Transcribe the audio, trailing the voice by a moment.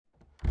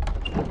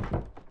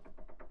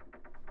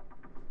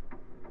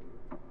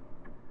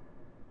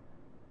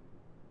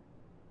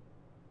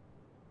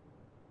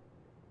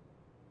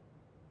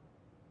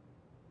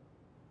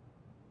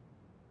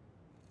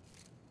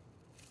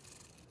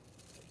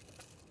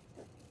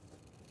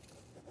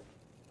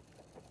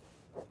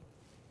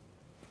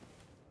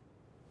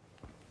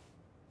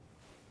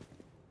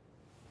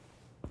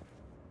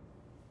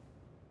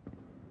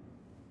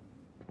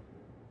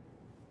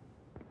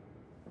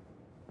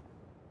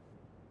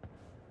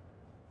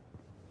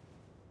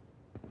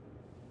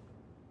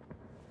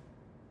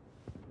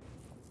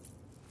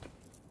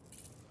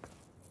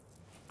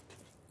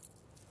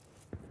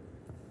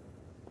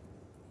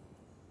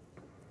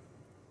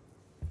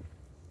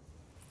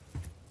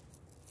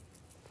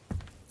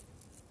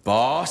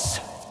Boss?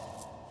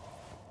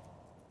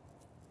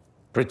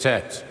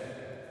 Protect.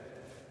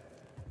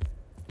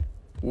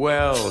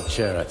 Well,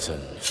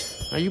 Cheriton,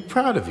 are you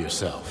proud of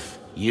yourself?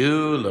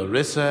 You,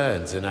 Larissa,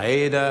 and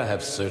Zenaida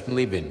have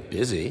certainly been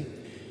busy.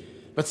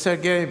 But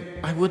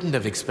Sergei, I wouldn't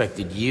have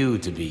expected you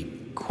to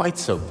be quite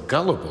so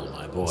gullible,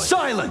 my boy.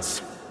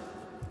 Silence!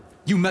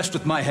 You messed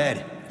with my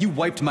head. You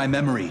wiped my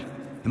memory.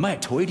 Am I a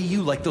toy to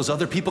you like those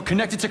other people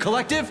connected to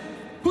Collective?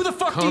 Who the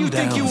fuck do you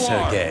think you are? Calm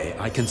down, Sergei.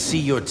 I can see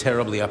you're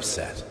terribly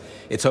upset.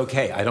 It's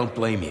okay, I don't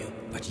blame you.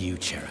 But you,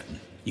 Cheriton,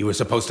 you were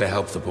supposed to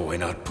help the boy,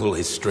 not pull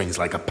his strings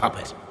like a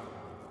puppet.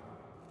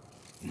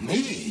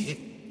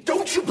 Me?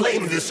 Don't you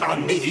blame this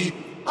on me?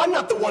 I'm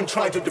not the one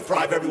trying to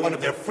deprive everyone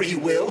of their free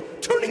will,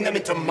 turning them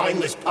into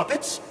mindless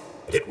puppets.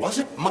 It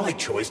wasn't my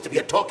choice to be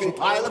a talking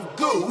pile of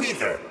goo,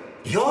 either.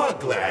 You're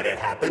glad it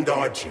happened,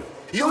 aren't you?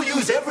 You'll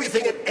use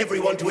everything and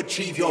everyone to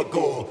achieve your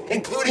goal,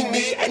 including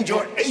me and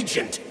your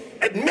agent.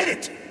 Admit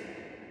it!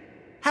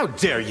 How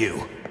dare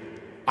you!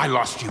 I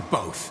lost you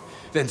both,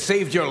 then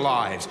saved your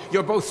lives.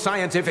 You're both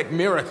scientific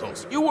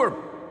miracles. You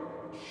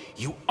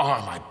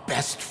are my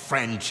best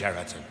friend,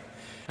 Cheriton.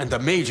 And the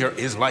Major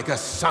is like a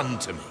son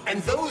to me.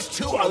 And those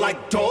two are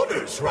like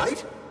daughters,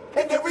 right?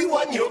 And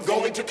everyone you're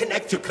going to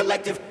connect to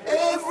Collective,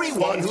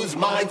 everyone whose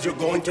minds you're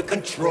going to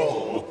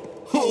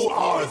control, who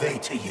are they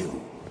to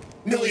you?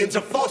 Millions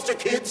of foster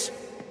kids?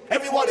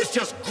 Everyone is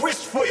just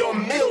grist for your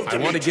mill, Dimitri.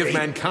 I want to give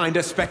mankind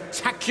a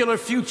spectacular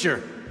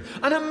future.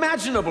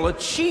 Unimaginable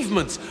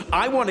achievements.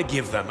 I want to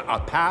give them a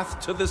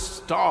path to the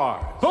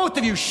stars. Both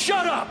of you,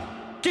 shut up!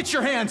 Get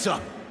your hands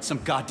up! Some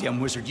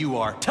goddamn wizard you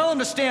are. Tell him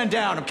to stand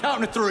down. I'm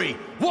counting to 3.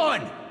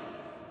 1!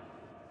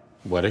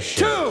 What a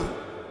shame. 2!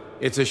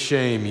 It's a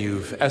shame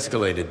you've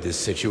escalated this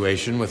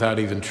situation without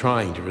even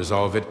trying to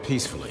resolve it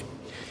peacefully.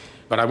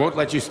 But I won't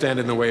let you stand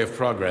in the way of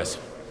progress.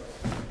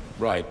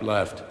 Right,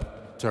 left,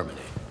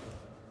 terminate.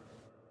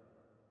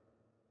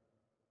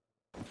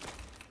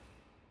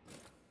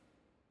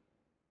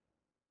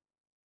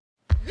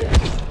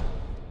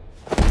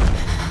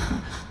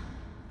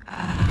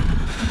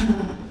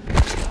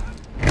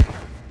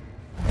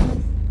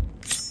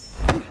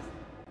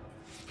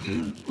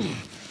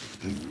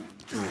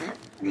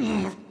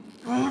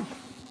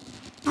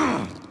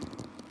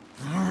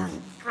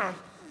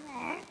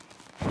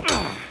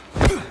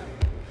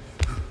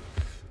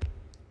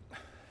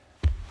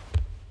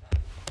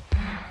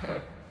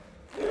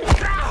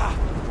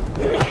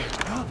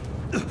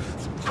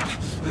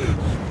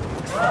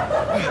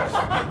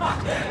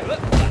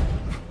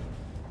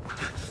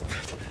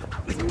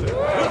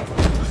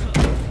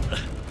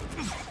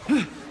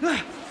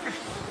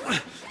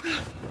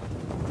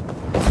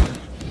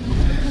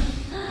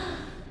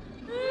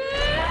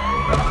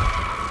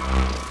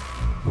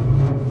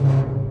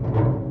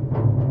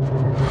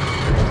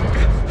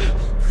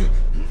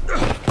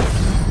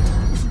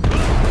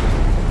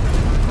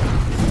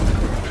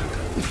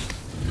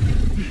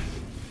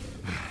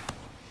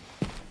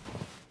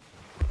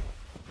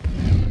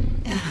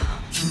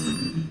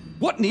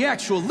 What in the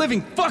actual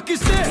living fuck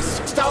is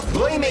this? Stop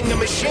blaming the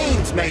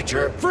machines,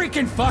 Major!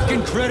 Freaking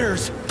fucking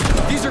critters!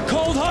 These are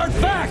cold hard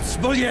facts,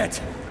 Bullet!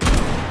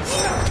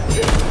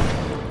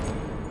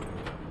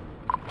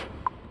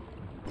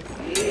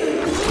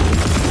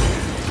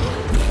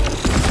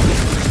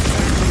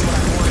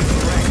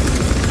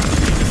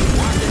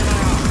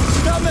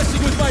 Stop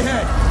messing with my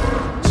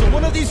head! So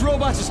one of these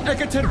robots is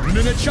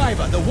Ekaterina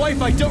Chaiva, the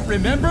wife I don't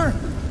remember?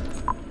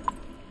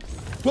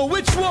 Well,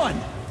 which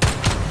one?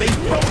 They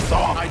both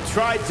are! I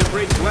tried to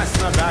bring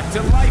Lesna back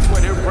to life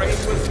when her brain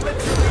was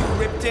literally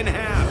ripped in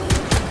half.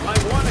 I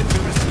wanted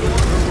to restore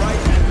her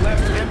right and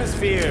left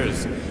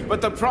hemispheres, but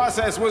the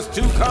process was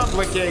too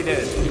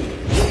complicated.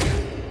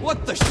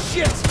 What the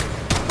shit?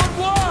 But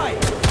why?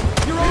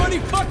 You're already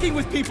fucking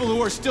with people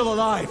who are still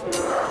alive.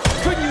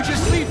 Couldn't you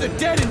just leave the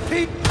dead in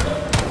peace?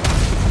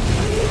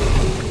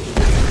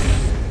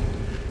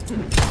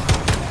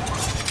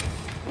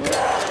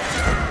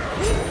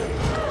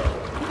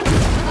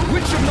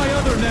 Which of my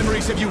other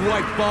memories have you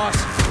wiped, boss?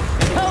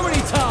 And how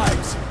many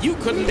times? You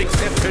couldn't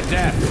accept her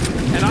death,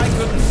 and I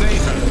couldn't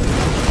save her.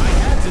 I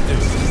had to do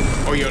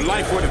it, or your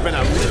life would have been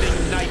a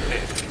living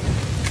nightmare.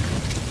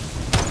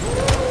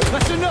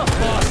 That's enough,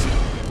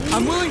 boss.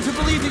 I'm willing to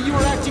believe that you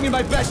were acting in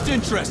my best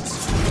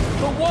interests.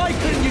 But why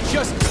couldn't you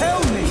just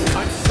tell me?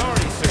 I'm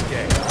sorry,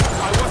 Sergei.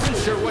 I wasn't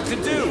sure what to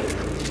do.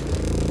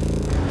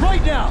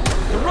 Right now,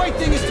 the right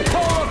thing is to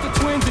call off the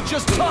twins and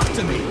just talk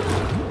to me.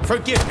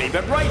 Forgive me,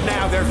 but right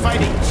now they're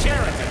fighting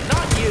Cheriton,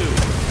 not you.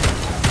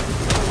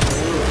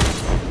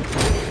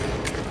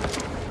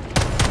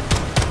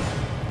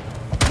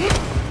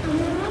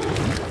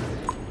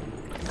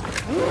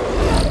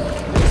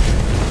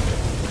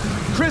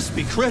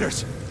 Crispy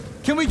critters!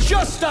 Can we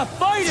just stop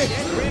fighting?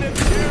 Get rid of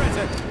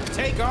Cheriton.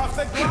 Take off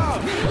the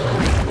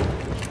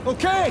glove.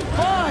 Okay,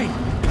 fine.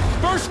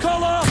 First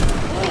call off.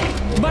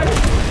 My...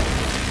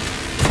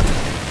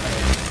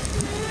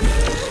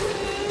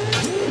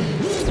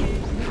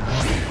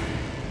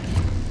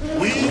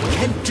 We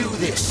can do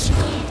this.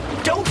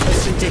 Don't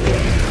listen to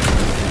him.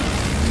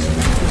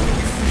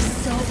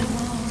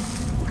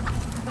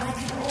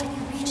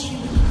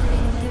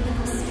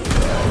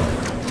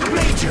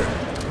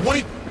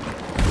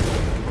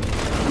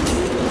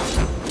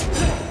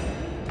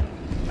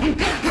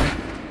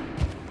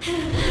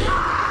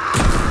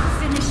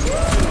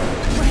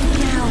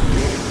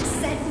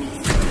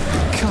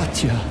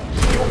 Katya.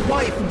 Your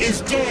wife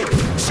is dead.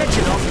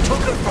 Sechenov took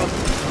her from...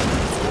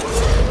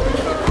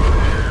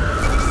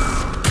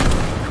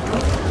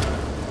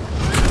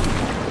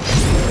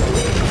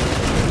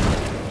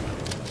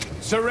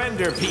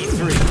 Surrender,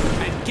 P3,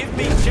 and give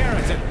me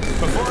Cheriton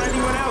before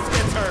anyone else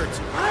gets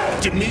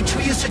hurt.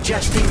 Dmitri is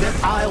suggesting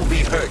that I'll be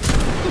hurt.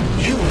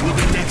 You will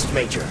be next,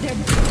 Major.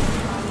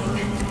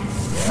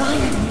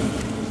 Finally.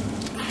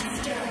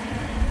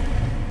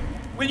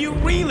 Will you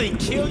really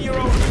kill your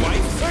own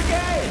wife,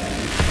 Sergei?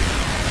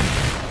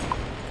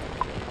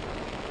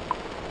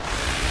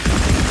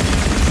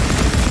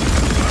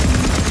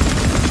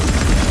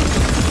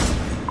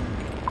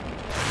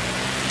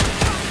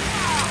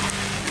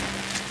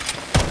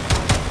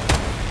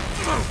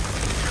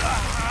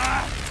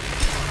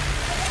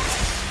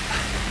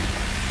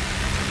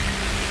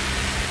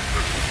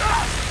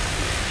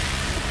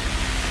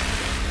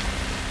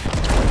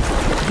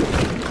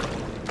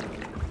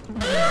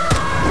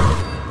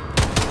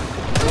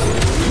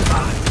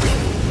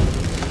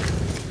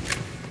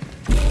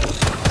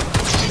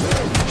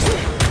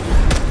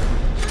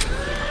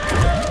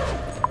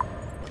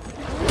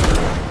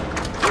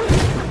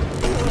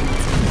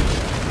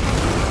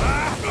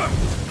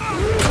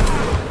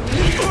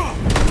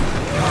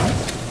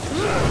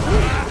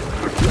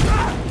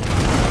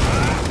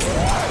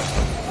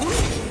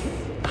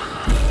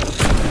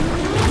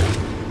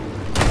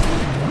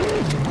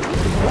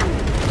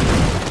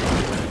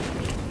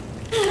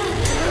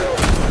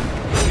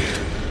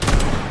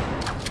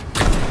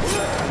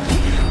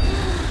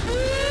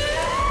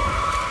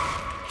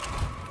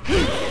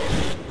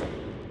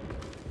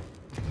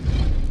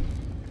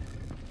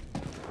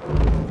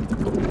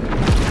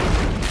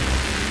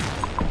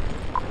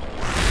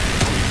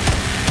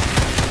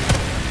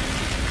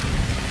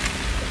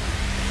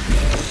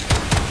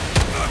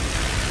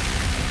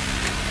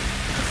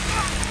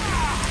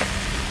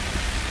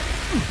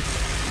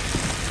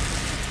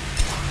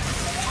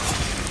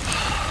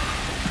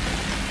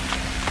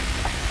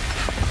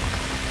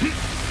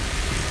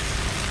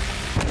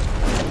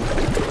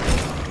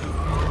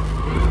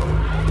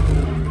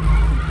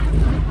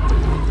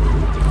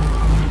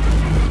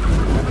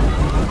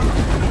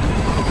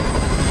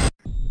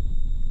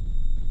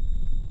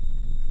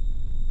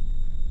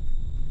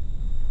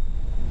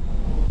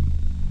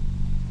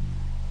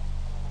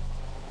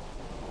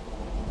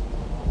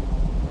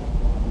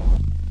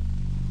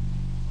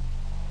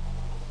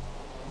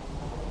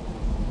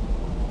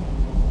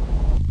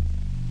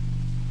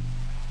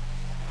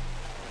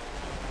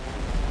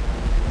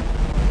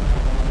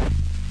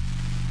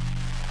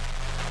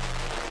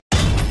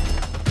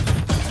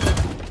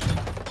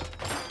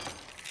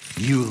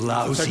 You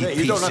lousy Sergei, piece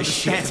you don't of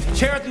understand. shit.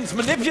 Cheriton's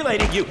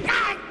manipulating you.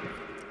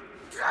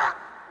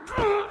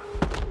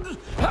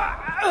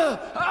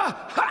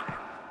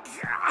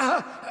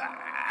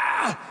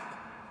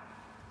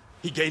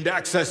 He gained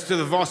access to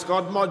the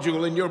Voskhod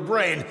module in your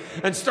brain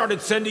and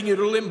started sending you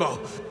to Limbo.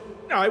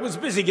 I was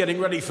busy getting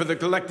ready for the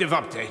collective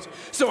update,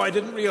 so I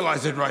didn't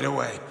realize it right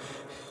away.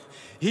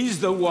 He's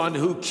the one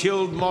who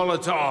killed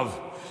Molotov.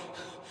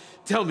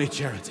 Tell me,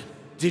 Cheriton,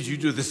 did you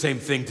do the same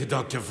thing to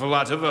Dr.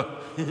 Filatova?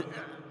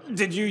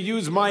 Did you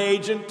use my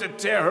agent to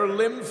tear her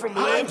limb from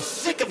limb? I'm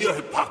sick of your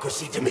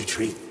hypocrisy,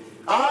 Dmitri.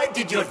 I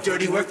did your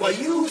dirty work while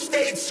you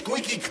stayed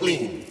squeaky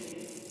clean.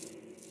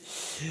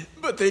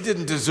 But they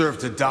didn't deserve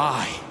to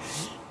die.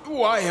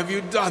 Why have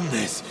you done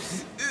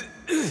this?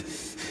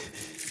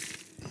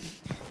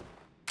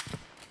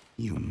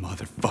 You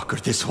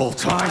motherfucker this whole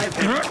time. I've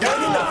had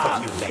done enough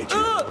of you,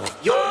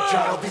 Major. Your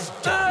job is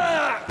done.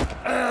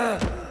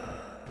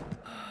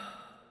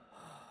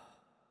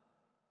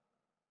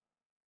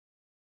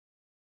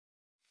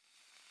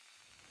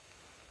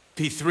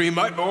 P3,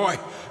 my boy,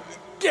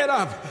 get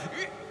up!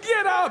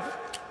 Get up!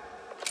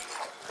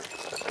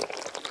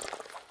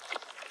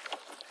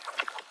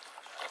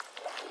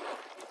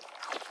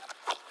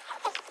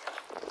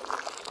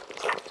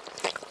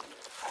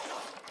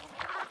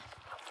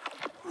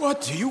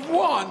 What do you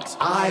want?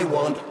 I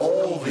want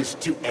all this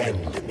to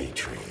end,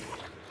 Dmitri.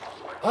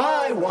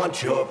 I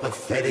want your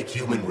pathetic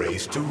human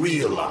race to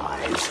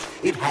realize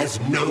it has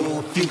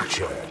no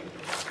future.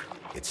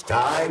 It's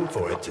time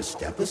for it to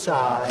step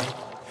aside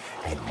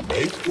and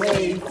make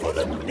way for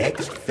the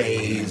next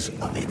phase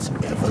of its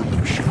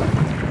evolution.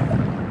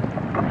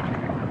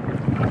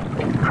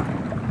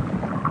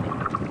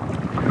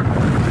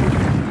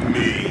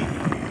 Me.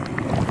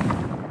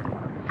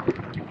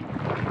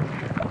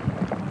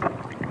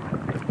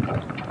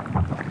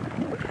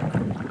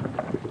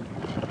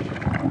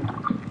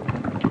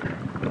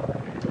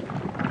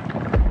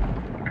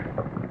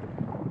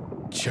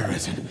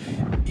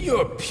 Cheriton,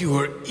 you're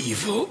pure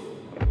evil.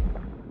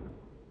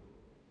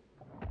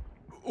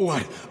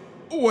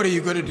 What are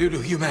you going to do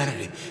to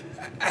humanity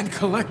and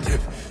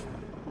collective?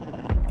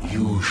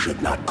 You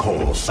should not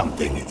call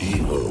something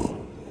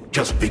evil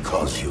just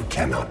because you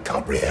cannot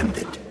comprehend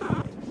it.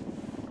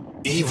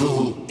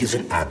 Evil is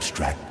an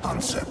abstract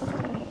concept,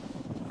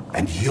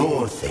 and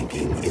your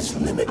thinking is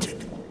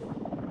limited.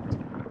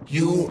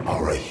 You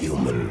are a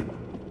human.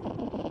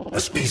 A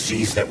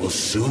species that will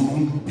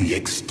soon be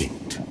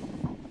extinct.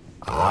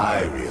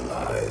 I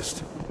realized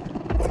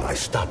when I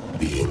stopped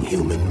being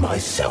human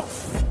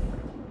myself.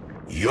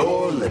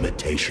 Your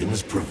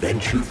limitations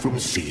prevent you from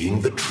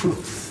seeing the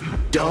truth.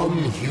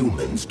 Dumb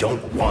humans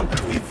don't want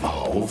to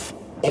evolve.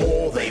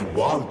 All they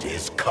want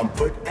is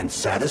comfort and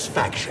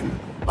satisfaction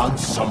on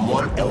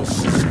someone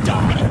else's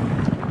dime.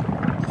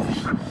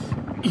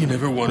 You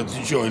never wanted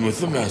to join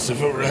with the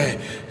massive array.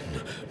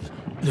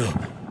 No.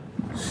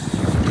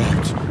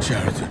 Stop,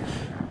 Sheridan.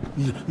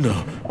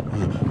 No.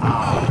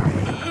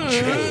 I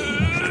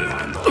changed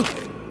my mind.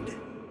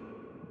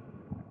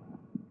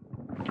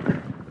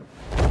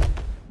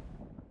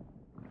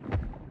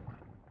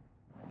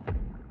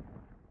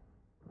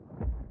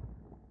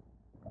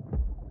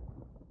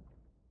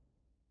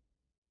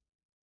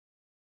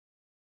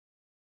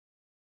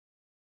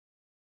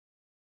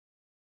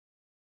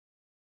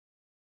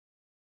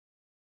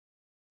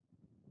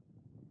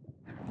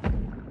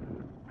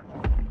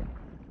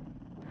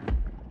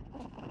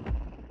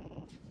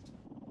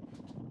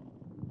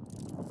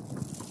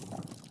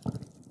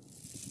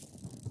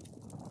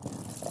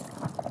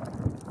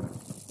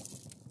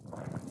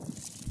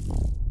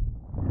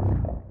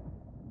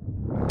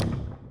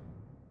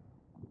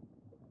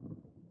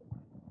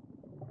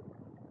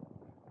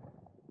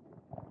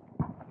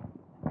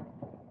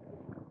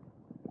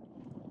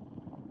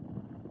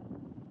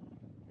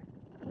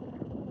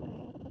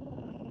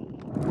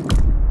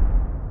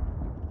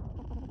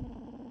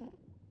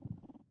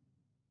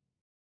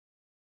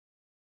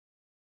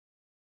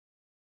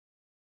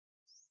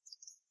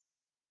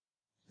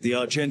 The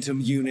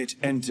Argentum unit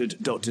entered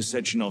Dr.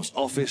 Sechenov's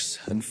office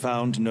and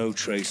found no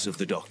trace of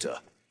the doctor.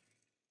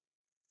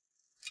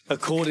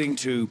 According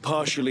to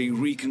partially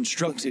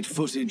reconstructed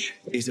footage,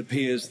 it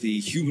appears the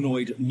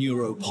humanoid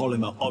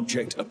neuropolymer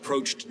object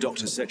approached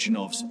Dr.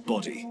 Sechenov's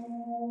body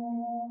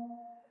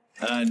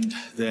and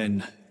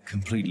then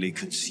completely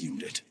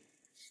consumed it.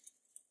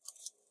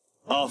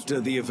 After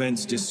the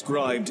events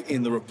described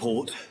in the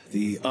report,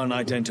 the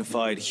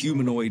unidentified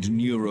humanoid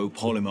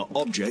neuropolymer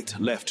object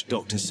left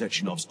Dr.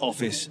 Sechenov's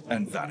office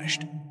and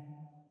vanished.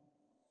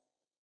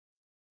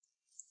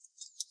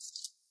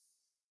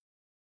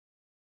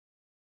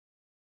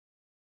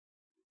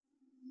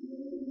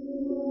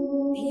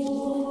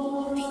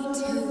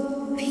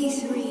 P2,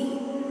 P3,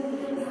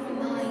 your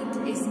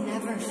mind is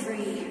never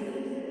free.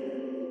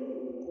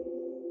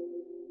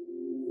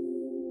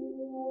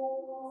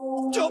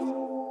 Jump!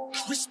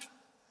 Crisp!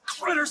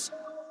 Critters!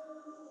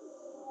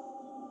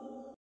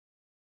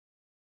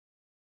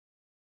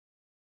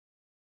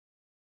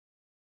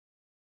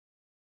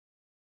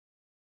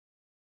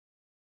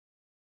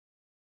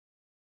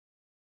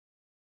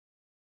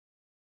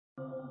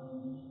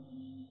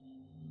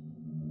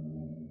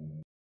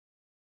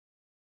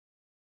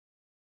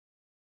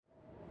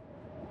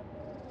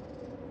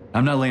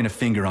 I'm not laying a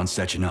finger on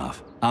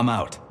Sechenov. I'm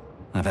out.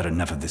 I've had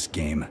enough of this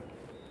game.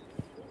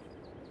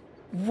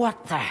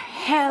 What the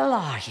hell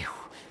are you?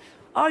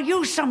 Are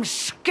you some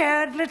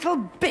scared little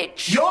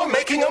bitch? You're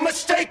making a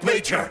mistake,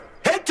 Major!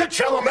 Head to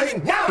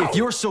Charlemagne now! If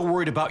you're so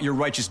worried about your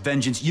righteous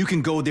vengeance, you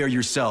can go there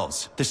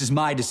yourselves. This is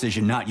my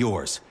decision, not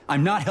yours.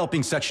 I'm not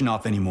helping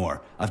Sechenov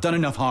anymore. I've done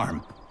enough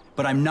harm.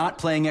 But I'm not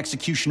playing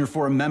executioner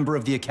for a member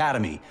of the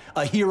Academy,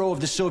 a hero of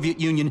the Soviet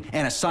Union,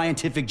 and a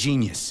scientific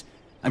genius.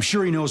 I'm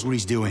sure he knows what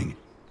he's doing.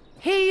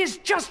 He is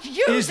just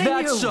using you! Is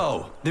that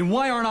so? Then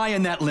why aren't I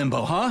in that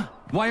limbo, huh?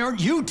 Why aren't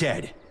you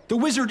dead? The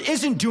wizard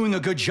isn't doing a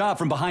good job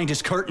from behind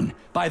his curtain.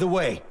 By the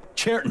way,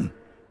 Cherton,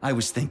 I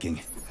was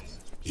thinking.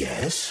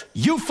 Yes?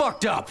 You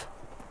fucked up!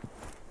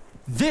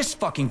 This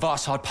fucking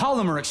Voskhod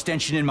polymer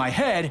extension in my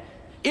head,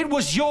 it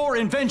was your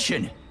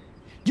invention!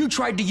 You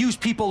tried to use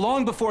people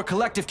long before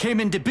Collective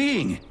came into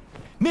being.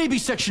 Maybe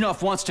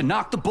Sechenov wants to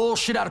knock the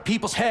bullshit out of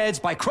people's heads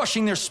by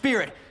crushing their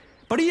spirit,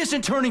 but he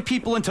isn't turning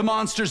people into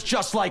monsters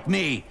just like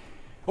me.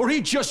 Or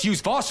he'd just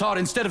use Voskhod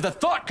instead of the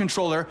thought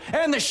controller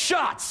and the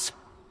shots!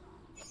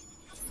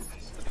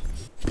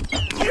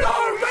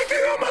 You're making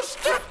a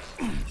mistake!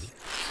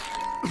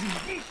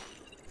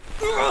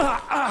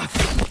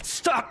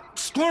 Stop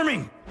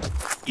squirming,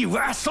 you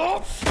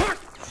asshole!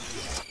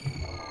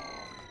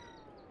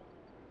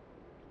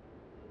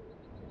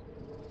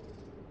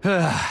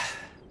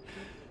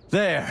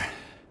 There.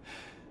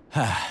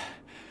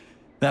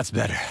 That's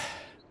better.